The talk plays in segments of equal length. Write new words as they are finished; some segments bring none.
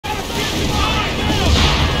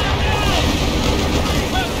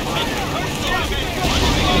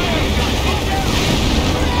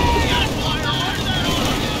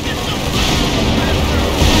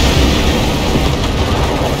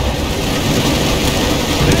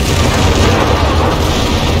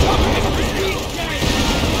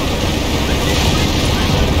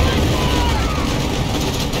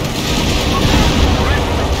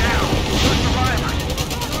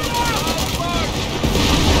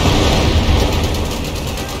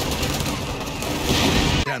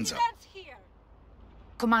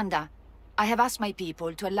Commander, I have asked my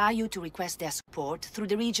people to allow you to request their support through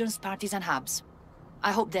the region's partisan hubs.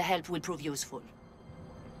 I hope their help will prove useful.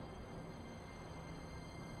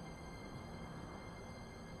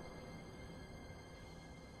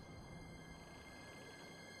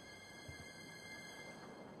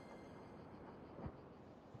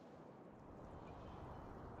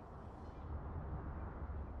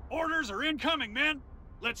 Orders are incoming, men!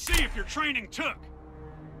 Let's see if your training took!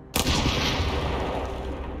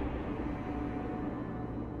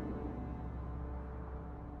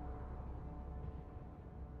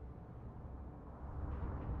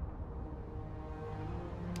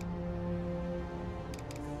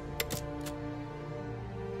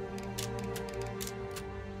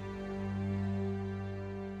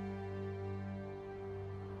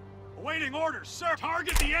 Awaiting orders, sir!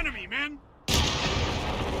 Target the enemy, men!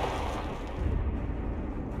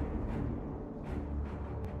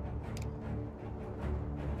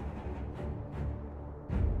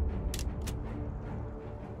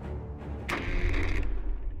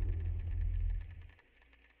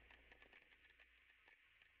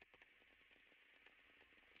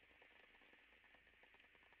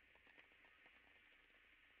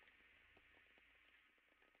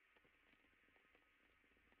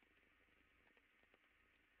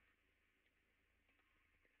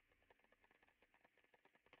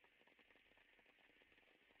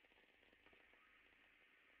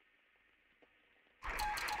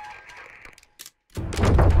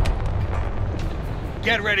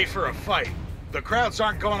 Get ready for a fight. The crowds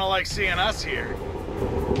aren't going to like seeing us here.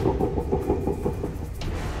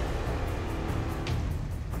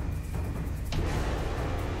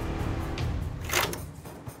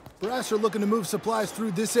 Brass are looking to move supplies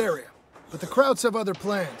through this area, but the Krauts have other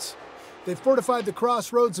plans. They've fortified the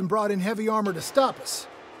crossroads and brought in heavy armor to stop us.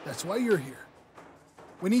 That's why you're here.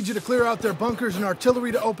 We need you to clear out their bunkers and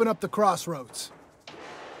artillery to open up the crossroads.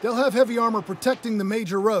 They'll have heavy armor protecting the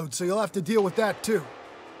major roads, so you'll have to deal with that too.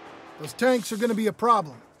 Those tanks are going to be a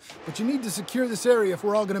problem, but you need to secure this area if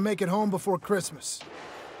we're all going to make it home before Christmas.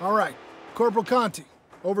 All right, Corporal Conti,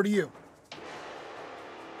 over to you.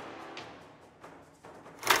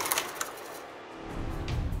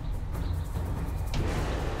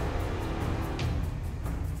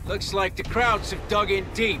 Looks like the Krauts have dug in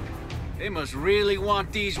deep. They must really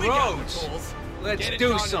want these roads. Let's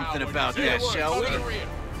do something about that, shall we?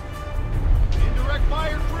 Indirect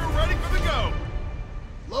fire crew ready for the go.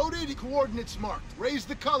 Loaded, coordinates marked. Raise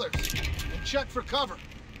the colors and check for cover.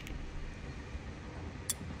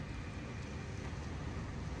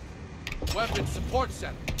 Weapons support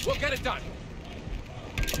center. We'll get it done.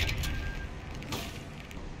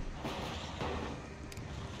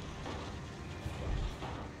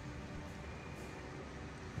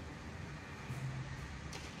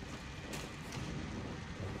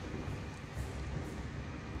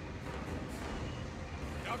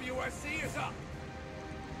 WSC is up.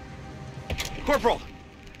 Corporal,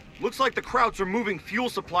 looks like the Krauts are moving fuel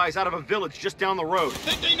supplies out of a village just down the road.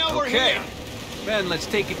 Think they know we're here. Ben, let's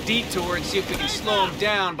take a detour and see if we can slow them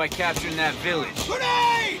down by capturing that village.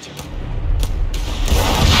 Grenade!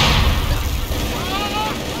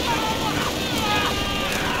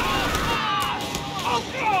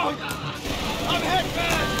 I'm head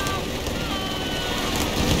fast!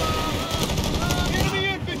 Enemy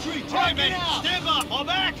infantry! Take it out! Stand up! Fall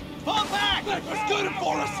back! Fall back! That's good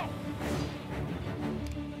for us!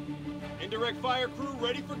 Indirect fire crew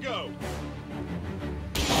ready for go.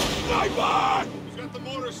 Sniper! Who's got the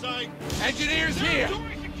mortar sight? Engineers here!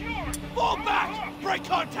 Fall back! Break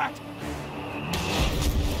contact!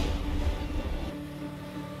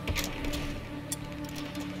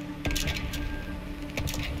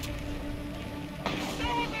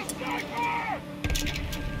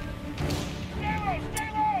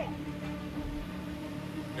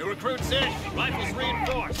 New recruits in. Rifles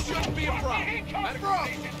reinforced. Shouldn't be a problem.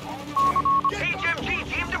 HMG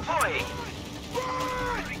team deploying.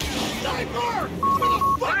 Sniper!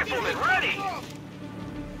 Rifleman ready.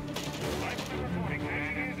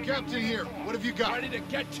 Captain here, what have you got? Ready to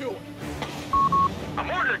get to it. A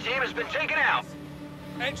mortar team has been taken out.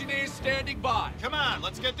 Engineers standing by. Come on,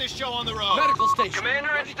 let's get this show on the road. Medical station.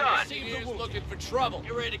 Commander, it's done. Engineers looking for trouble.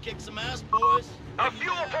 You ready to kick some ass, boys? A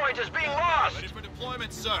fuel point is being lost. Ready for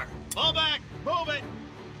deployment, sir. Fall back! Move it!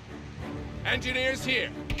 Engineers here.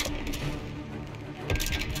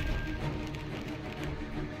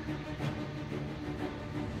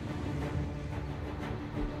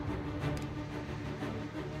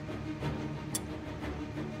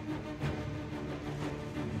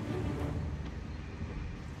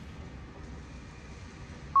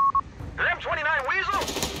 M29 Weasel?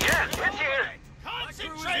 Yeah, it's here.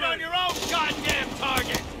 Concentrate on your own goddamn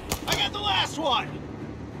target! I got the last one!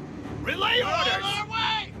 Relay orders! On our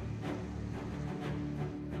way!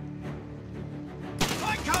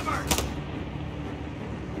 Find cover!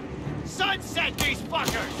 Sunset these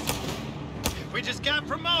fuckers! We just got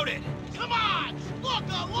promoted! Come on! Look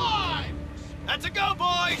alive! That's a go,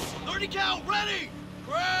 boys! 30 cal ready!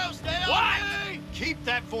 Crew, stay on me! Keep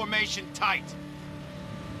that formation tight!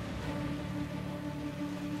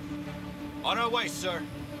 On our way, sir.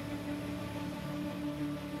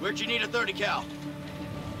 Where'd you need a 30 cal?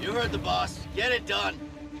 You heard the boss. Get it done.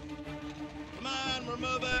 Come on, we're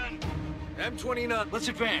moving. M29. Let's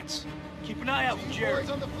advance. Keep an eye out for Jerry.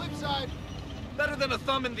 On the flip side. Better than a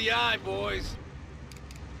thumb in the eye, boys.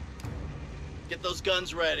 Get those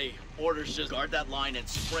guns ready. Orders just guard that line and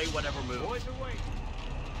spray whatever moves. Boys away.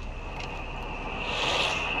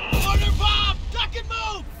 Order bomb! Duck and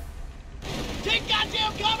move! Take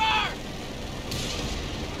goddamn cover!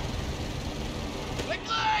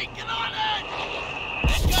 Quickly! Get on it!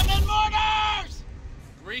 Incoming mortars!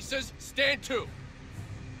 Greasers, stand to.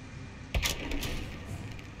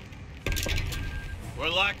 We're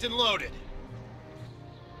locked and loaded.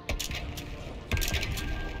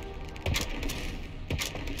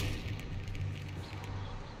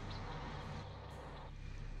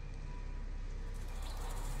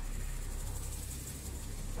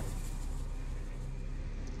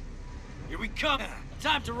 Here we come.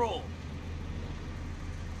 Time to roll.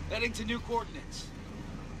 Heading to new coordinates.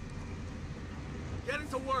 Getting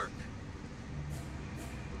to work.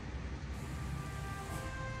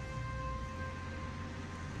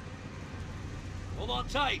 Hold on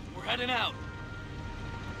tight. We're heading out.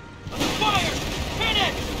 Fire! Hit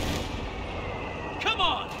it! Come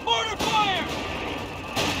on! Mortar fire!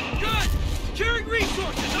 Good! Securing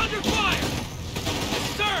resources under fire!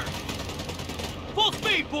 Yes, sir! Full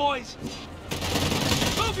speed, boys!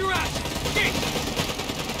 Move your asses! Get!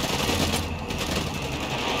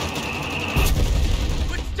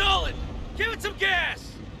 Quit stalling! Give it some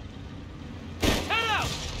gas! Head out!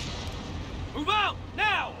 Move out,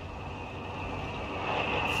 now!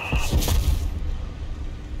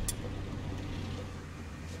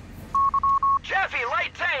 Chaffee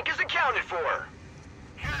light tank is accounted for.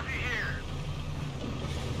 Chaffee here.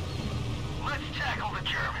 Let's tackle the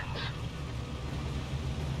Germans.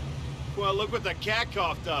 Well, look what the cat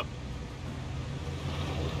coughed up.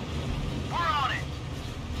 We're on it.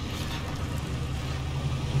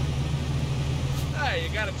 Hey,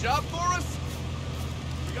 you got a job for us?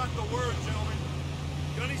 We got the word, gentlemen.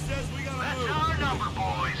 Gunny says we gotta move. That's our number,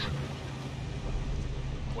 boys.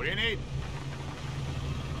 What do you need?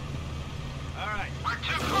 All right. We're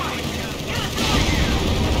too close. Get us out of here.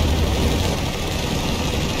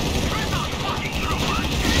 Trim those fucking troopers.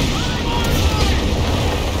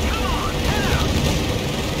 Come on, head out.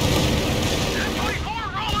 1024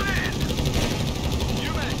 rolling in.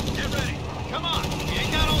 You men, get ready. Come on, we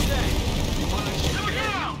ain't got all day. You wanna shoot Look it?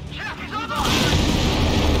 out. Chaffee's on the line.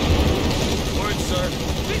 Word, sir.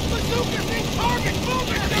 These bazookas, these targets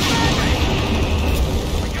moving. They're moving.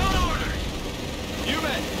 We got orders. You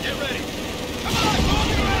men, get ready. Come on, move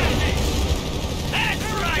your enemies! That's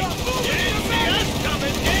right! You didn't see us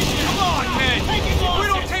coming, did you? Come on, men. If we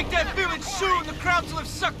don't take that village soon, the crowds will have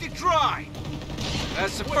sucked it dry.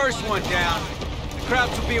 That's the first one down. The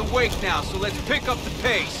crowds will be awake now, so let's pick up the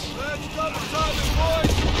pace. Let's double time it,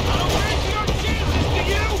 boys. I don't fancy your chances, do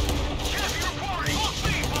you? Chaffee reporting! Full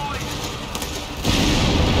speed, boys!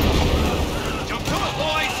 Jump to it,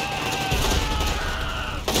 boys.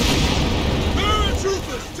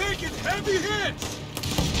 Paratroopers taking heavy hits.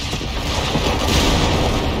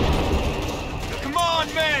 Come on,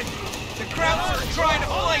 men! The crowds are trying to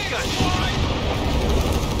flank us!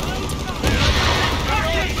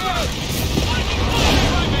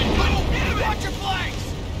 Watch your flanks!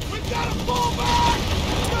 We've got to pull back!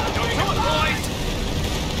 Don't do it, boys!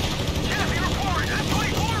 Chaffee reporting! That's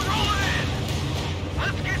 24 rolling in!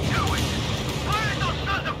 Let's get to it! Fire at those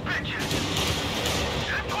sons of bitches!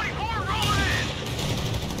 That's 24 rolling in!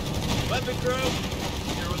 Weapon crew,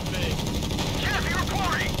 here with me. Chaffee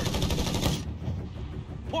reporting!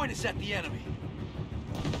 Point us at the enemy.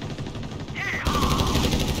 Yeah!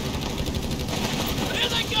 Here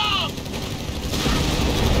they come!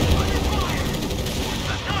 Under fire!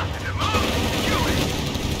 That's nothing to move! Kill it!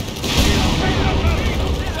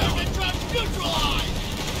 Target trap neutralized!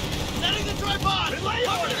 Setting the tripod!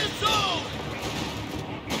 Cover this zone!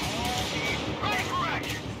 Ready for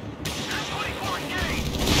action! That's 24 engaged!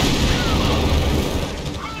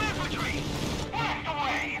 Ground infantry! Blast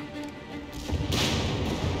away!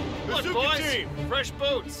 Look, Look, boys, fresh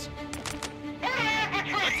boots. Enemy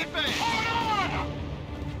infantry! Let's advance. Hold on!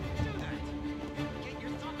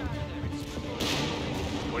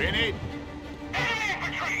 What do you need?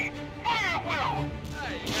 Infantry! Fire at will!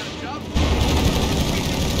 Hey, you got a job?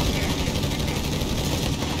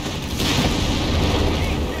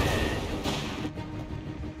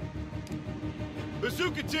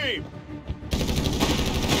 Bazooka team!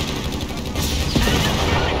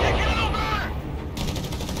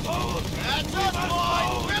 That's us,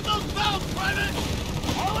 boys! Grab those belts, Private!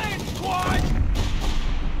 All in, squad!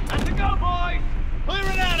 Let's go, boys!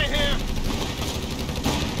 Clear it out of here!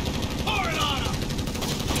 Pour it on him!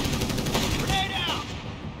 Grenade out!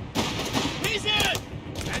 He's in!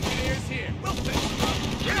 Engineers here. We'll fix him up.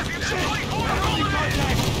 Champion, that's 24 rolling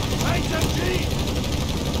in!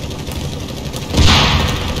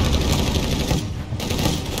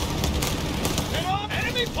 Head on!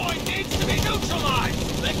 Enemy point needs to be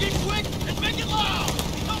neutralized! Make it quick and make it loud!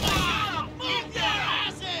 Come on! Move your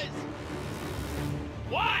asses!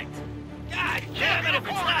 What? God damn it, if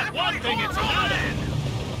it's not one thing, it's another!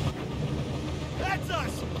 That's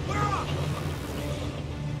us! We're up!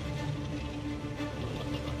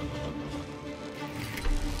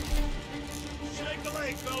 Shake the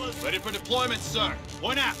leg, fellas! Ready for deployment, sir.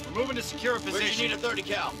 Point out, we're moving to secure a position. Where'd you need a 30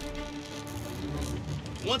 cal?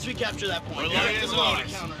 Once we capture that point, Relic is on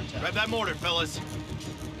us. counterattack. Grab that mortar, fellas.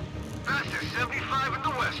 Faster 75 in the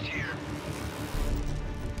west here.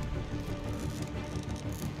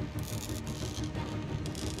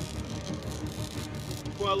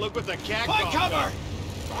 Well, look what the cat Find got. cover!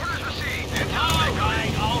 Orders received. All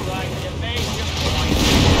right, you made your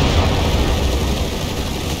point.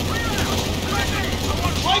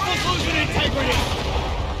 Rifle's losing integrity!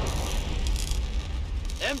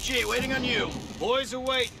 MG, waiting on you. Boys are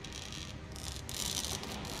waiting.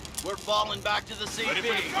 We're falling back to the CB. Ready for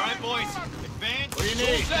the... All right, boys. Advance. What do you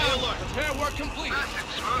need? Stay alert. Repair work complete.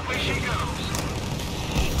 Smoothly she goes.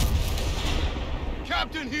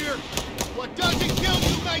 Captain here! What doesn't kill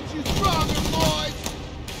you makes you stronger, boys!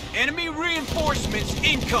 Enemy reinforcements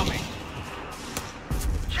incoming.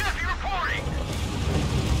 Champion reporting.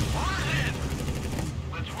 Orders in.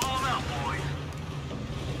 Let's roll them out, boys.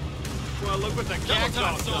 Well, look what the cat Double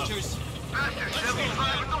time, got. soldiers. Faster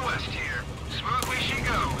 75 in the west here. Smoothly she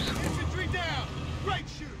goes. Infantry down! Great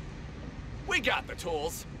shoot! We got the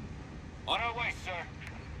tools. On our way, sir.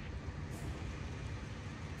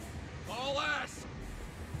 All ass.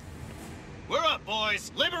 We're up,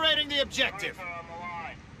 boys! Liberating the objective! On the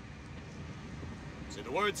line. Say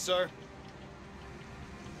the word, sir.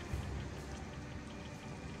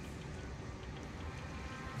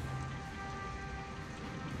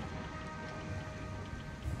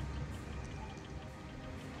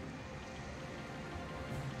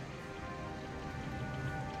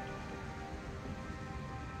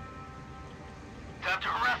 Time to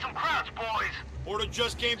harass some crowds, boys. Order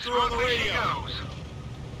just came through on the Smoothly she radio. goes.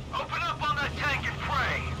 Open up on that tank and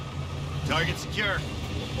pray. Target secure.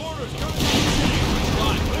 Orders coming.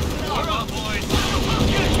 We're up,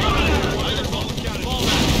 boys.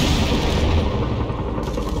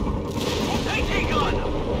 Take gun.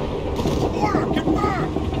 Order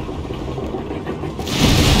confirmed!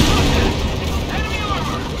 Enemy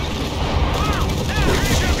armor.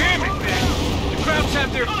 Damn it, man. The crowds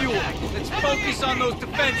have their fuel. Let's focus on those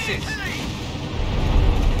defenses.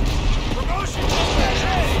 Promotion!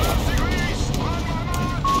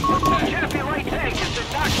 Champion light tank has been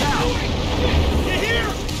knocked out. You hear?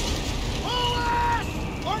 All ass!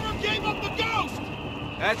 Armor gave up the ghost!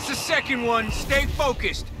 That's the second one. Stay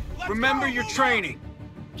focused. Remember your training.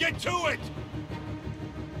 Get to it!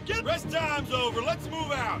 Rest time's over. Let's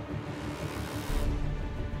move out.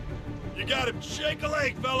 You got it. Shake a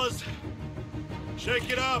leg, fellas. Shake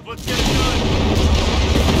it up. Let's get it done.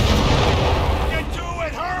 Get to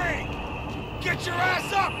it. Hurry! Get your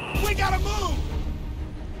ass up. We gotta move.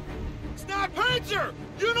 Snap Panzer!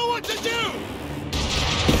 You know what to do!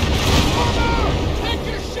 Form! Take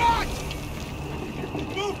your shot!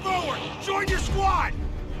 Move forward! Join your squad!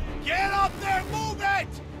 Get up there! Move it!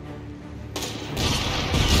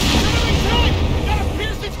 Enemy tank! Gotta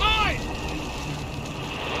pierce its hide!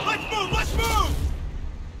 Let's move! Let's move!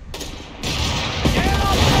 Get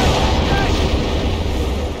up there!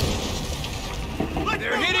 Let's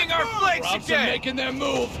They're move, hitting let's our move! flanks Crowds are again. making their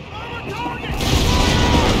move. Armor target!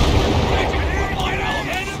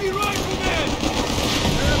 Enemy riflemen!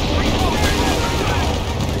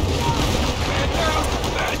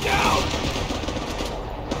 Man down!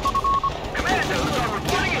 Commandos are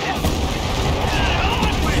reporting a hit.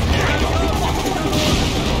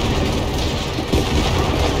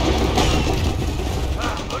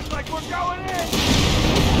 Looks like we're going in!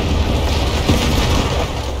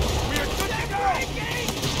 We are good to go!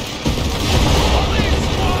 All in,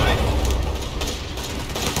 squad!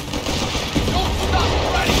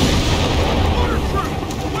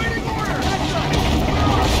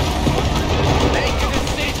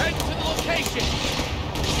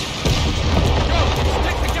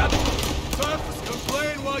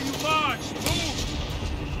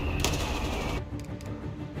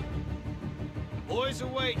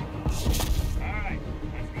 Alright,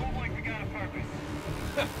 let's move like we got a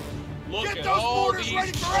purpose. Look Get at those all mortars these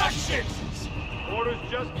ready for action! Orders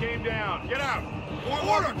just came down. Get out.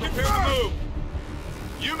 Order, Prepare to move.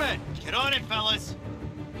 You men, get on it, fellas.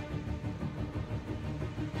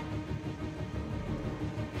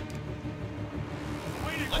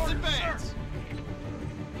 Let's advance.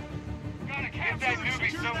 Gotta keep that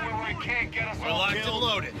newbie somewhere where he can't get us We're all locked and killed.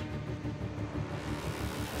 loaded.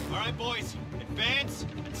 All right, boys. Advance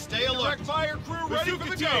and stay alert. Direct fire crew ready for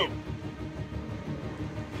the go.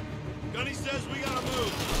 Gunny says we gotta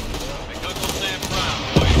move. Make Uncle Sam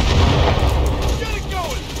proud, boys. Get it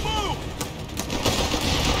going! Move!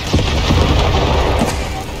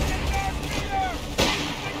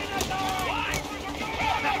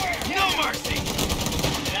 No mercy.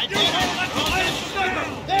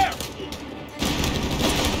 There!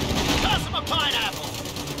 Toss him a pineapple.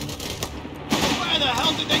 Where the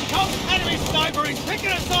hell did they come? Enemy sniper, he's picking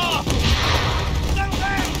us off. Settle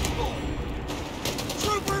down!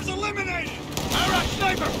 Troopers eliminated! Iraq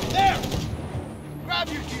sniper. There! Grab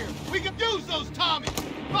your gear. We can use those Tommies.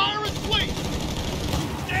 Fire is sweet!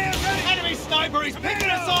 Stand ready! Enemy sniper, he's picking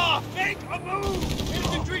us off. Make a move!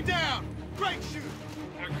 Infantry down! Great shoot!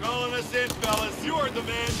 They're calling us in, fellas. You heard the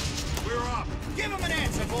man. We're up. Give them an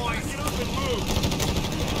answer, boys! Get up and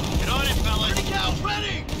move. Get on it, fellas. Ready, Cal,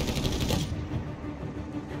 ready!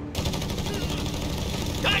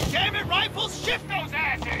 God damn it, rifles, shift Those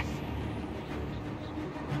asses!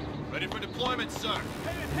 Ready for deployment, sir.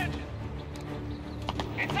 Pay attention!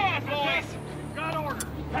 It's on, boys! Got order!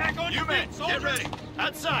 Back on You your men, feet, get soldiers! ready.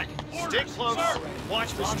 Outside. Stick close. Sir. Watch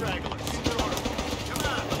for stragglers. Come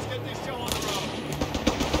on, let's get this show on the road.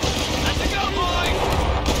 Let's go, boys!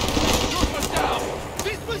 Shoot us down!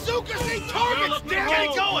 These bazookas need targets, damn Get it!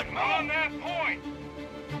 it going! On that point!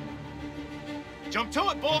 Jump to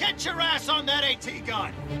it, boy. Get your ass on that AT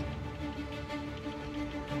gun.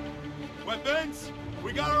 Weapons?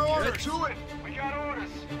 We got our orders. Get to it! We got orders!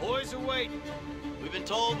 Boys are waiting. We've been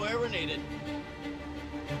told where we're needed.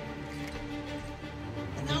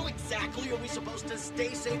 And how exactly are we supposed to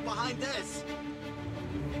stay safe behind this?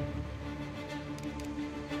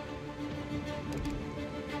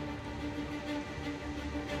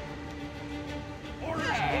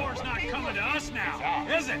 War's not coming to us now,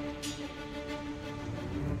 is it?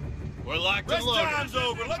 We're locked and Rest loaded. time's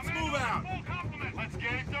over. Let's Commando, move out. Full complement! Let's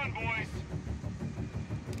get it done, boys!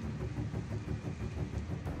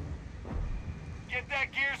 Get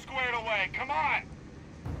that gear squared away, come on!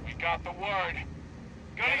 We got the word.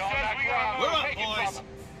 Gunny says we gotta We're move. up, Take it boys. from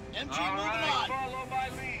him. MG All moving right, on. follow my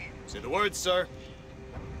lead. Say the word, sir.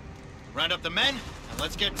 Round up the men, and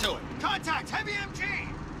let's get to it. Contact! Heavy MG!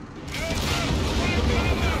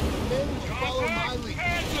 Follow my lead.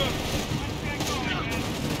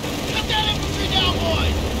 Cut that infantry down,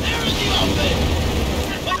 boys! There is the open!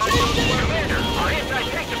 Commander, our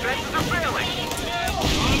anti-tank defenses are failing.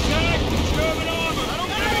 Contact! German armor!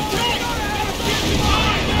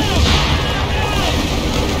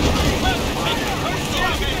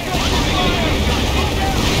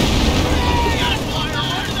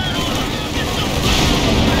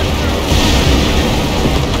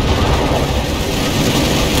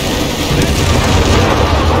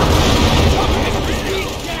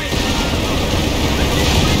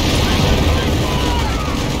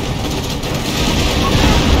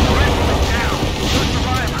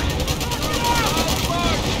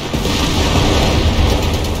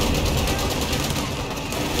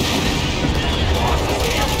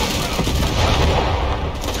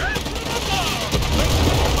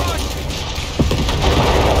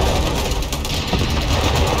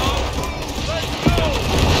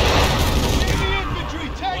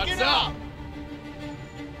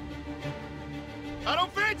 I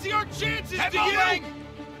don't fancy our chances, Heavy do you? ring!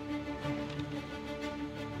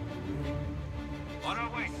 On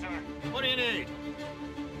our way, sir. What do you need?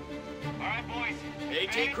 All right, boys.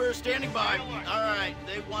 AT crew standing by. Stay alert. All right,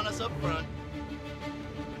 they want us up front.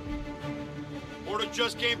 Order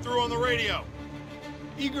just came through on the radio.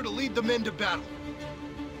 Eager to lead the men to battle.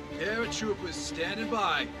 Paratroopers standing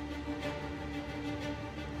by.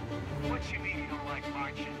 What you mean you don't like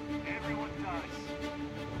marching? Everyone does.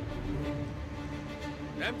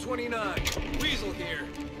 M29, Weasel here.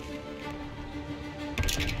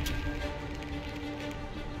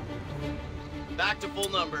 Back to full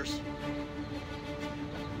numbers.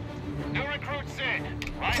 New recruits in.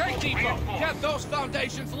 Tank Rifles depot, reinforced. get those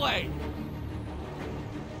foundations laid.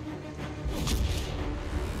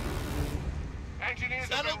 Engineers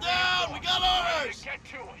have Settle been down, we reinforced. got Ready orders. to Get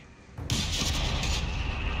to it.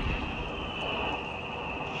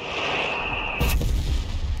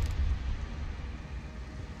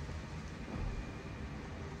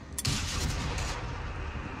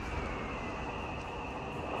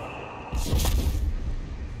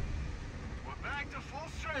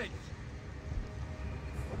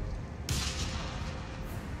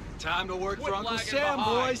 Time to work for Quit Uncle lagging Sam,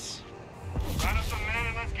 behind. boys. Round up some men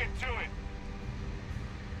and let's get to it.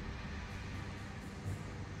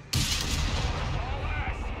 All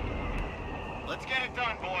last. Let's get it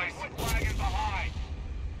done, boys. Quit lagging behind.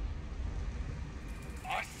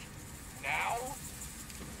 Us? Now?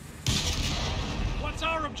 What's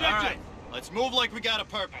our objective? All right, let's move like we got a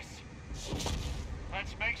purpose.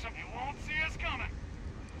 Let's make some. You won't see us coming.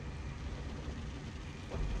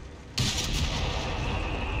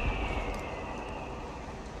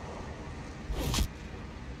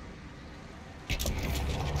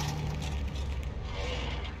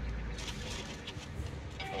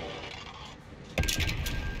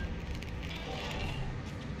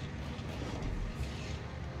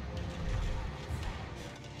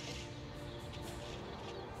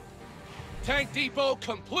 Tank depot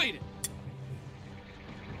completed.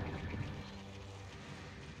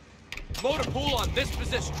 Motor pool on this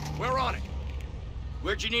position. We're on it.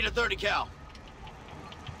 Where'd you need a 30 cal?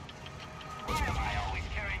 Why am I always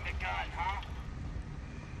carrying the gun, huh?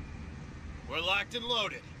 We're locked and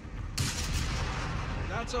loaded.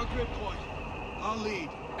 That's our grid point. I'll lead.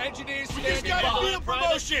 Engineers Just standing got a by. field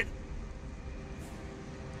promotion!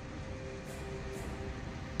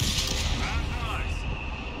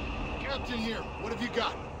 Captain here. What have you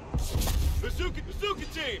got? Bazooka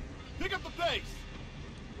team! Pick up the pace!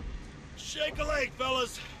 Shake a leg,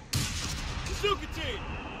 fellas! Bazooka team!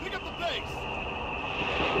 Pick up the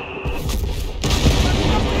pace!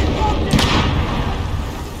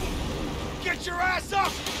 Get your ass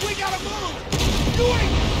up! We gotta move! You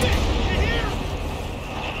ain't shit! You hear?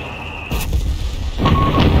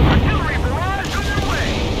 Artillery barrage underway!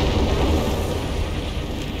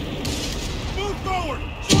 Move forward!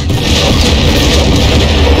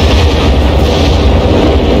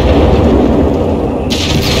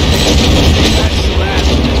 That's the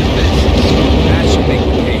last of the defenses. That should make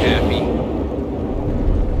me happy.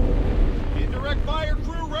 Indirect fire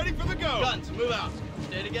crew ready for the go! Guns, move out.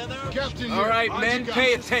 Stay together. Captain here. All right, How'd men, you got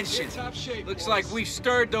pay this? attention. Top shape, Looks boys. like we've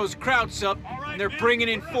stirred those Krauts up, and they're bringing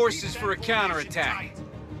in forces for a counterattack.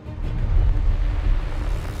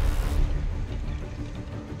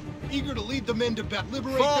 Eager to lead the men to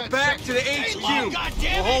liberate Fall that back sector. to the HQ. low,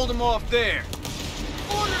 goddammit! We'll hold them off there.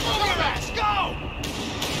 Orders for your ass! Go!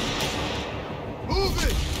 Move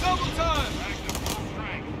it! Double time! Back to full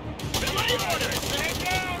strength. Delay orders! Stand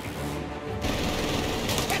down!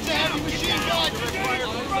 That's a heavy machine gun!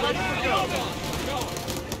 Ready for go.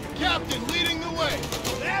 Captain leading the way.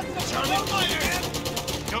 That's the Charlie!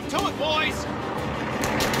 Jump to it, boys!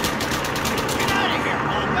 Get out of here!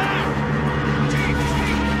 Hold back!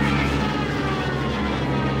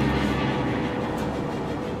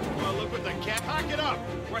 Well, look what the cat. Pack it up!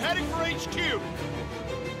 We're heading for HQ!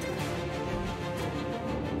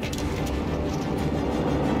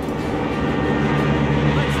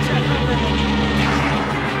 Let's check on them.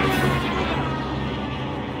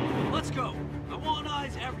 Let's go! I want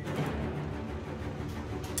eyes everywhere!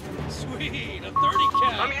 Sweet! A 30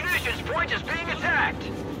 cal! Ammunitions point is being attacked!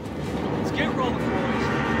 Let's get rolling, boys!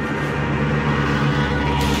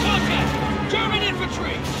 Contact! German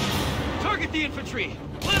infantry! Target the infantry!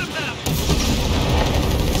 Let them have it!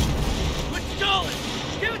 Quit stalling!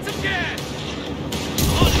 Give it some gas!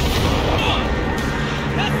 On it! Come on!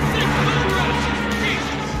 That's 600 rounds!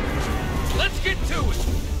 Jesus! Let's get to it!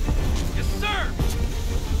 Yes, sir!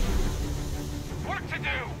 Work to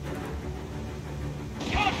do!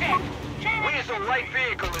 Contact! Weasel light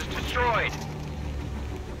vehicle is destroyed!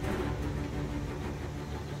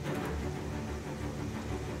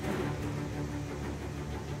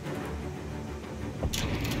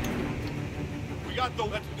 We got the...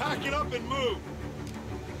 Let's pack it up and move!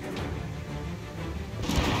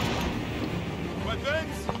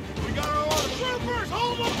 Weapons! We got our orders! Troopers,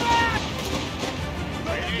 hold them back!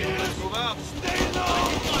 Move out! Stay low!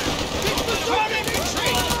 Keep the target!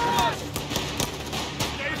 Stay low!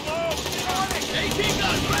 AT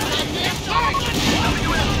guns ready!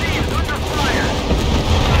 WSC is under fire!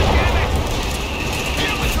 Hit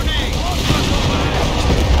him with grenades!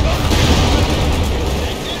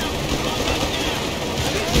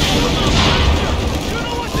 You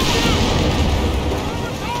know what to do!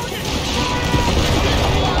 Target!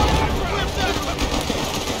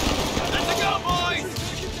 Let's go, boys!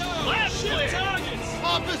 Left clear! Targets!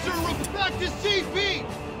 Officer, back to CP!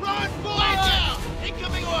 Run, boy! Down.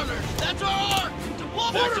 Incoming orders. That's our arc.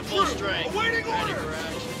 Deploy back to full strength. Awaiting Ready order! for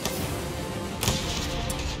action.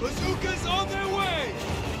 Bazookas on their way!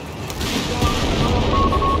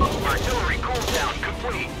 Artillery cool down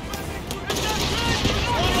complete.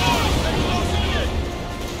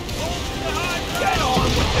 Get on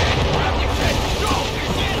with it! Grab your head, go!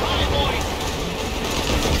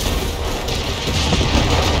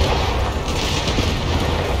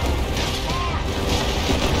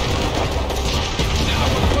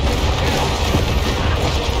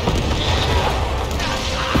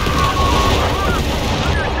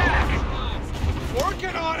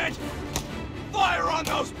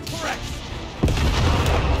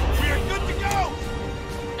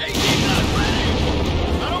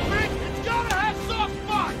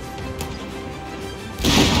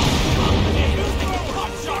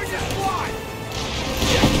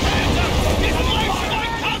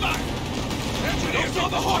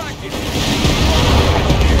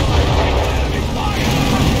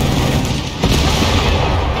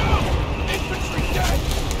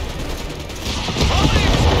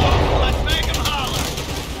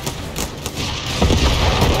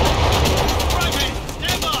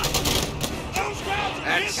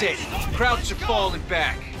 falling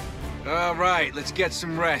back. All right, let's get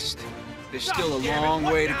some rest. There's still a long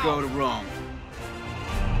way to go to Rome.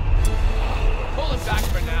 Pull it back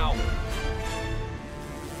for now.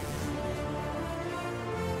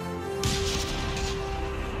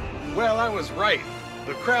 Well, I was right.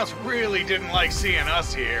 The Krauts really didn't like seeing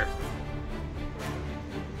us here.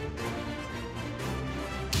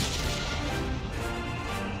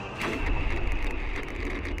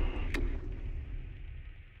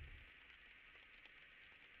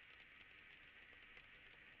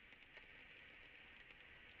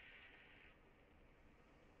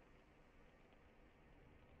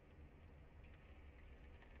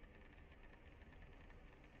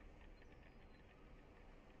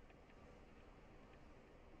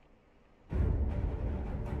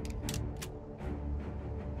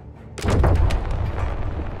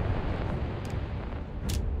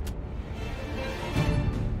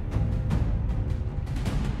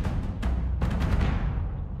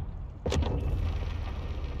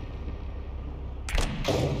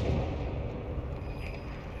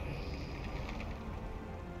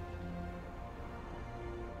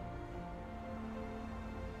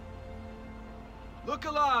 Look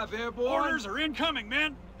alive, Airborne! Orders are incoming,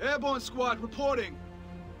 men! Airborne squad reporting.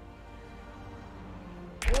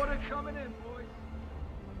 Order coming in, boys.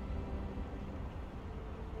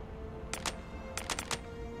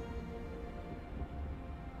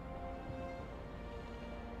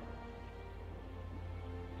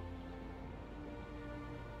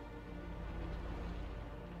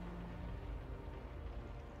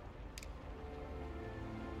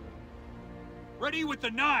 Ready with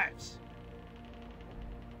the knives!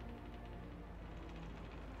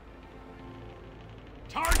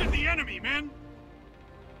 Target the enemy, men!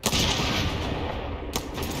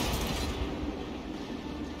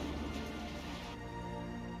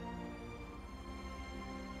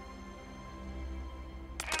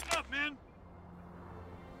 Hands up, men!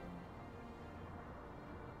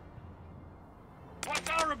 What's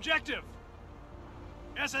our objective?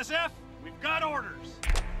 SSF, we've got orders.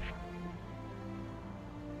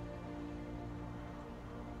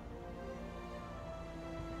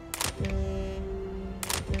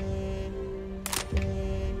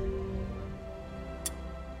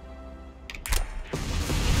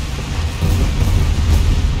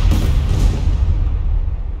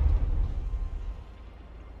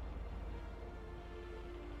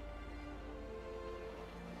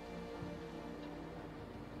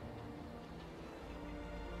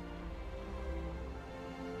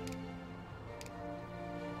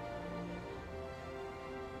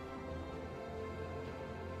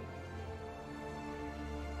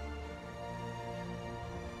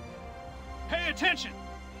 Pay attention!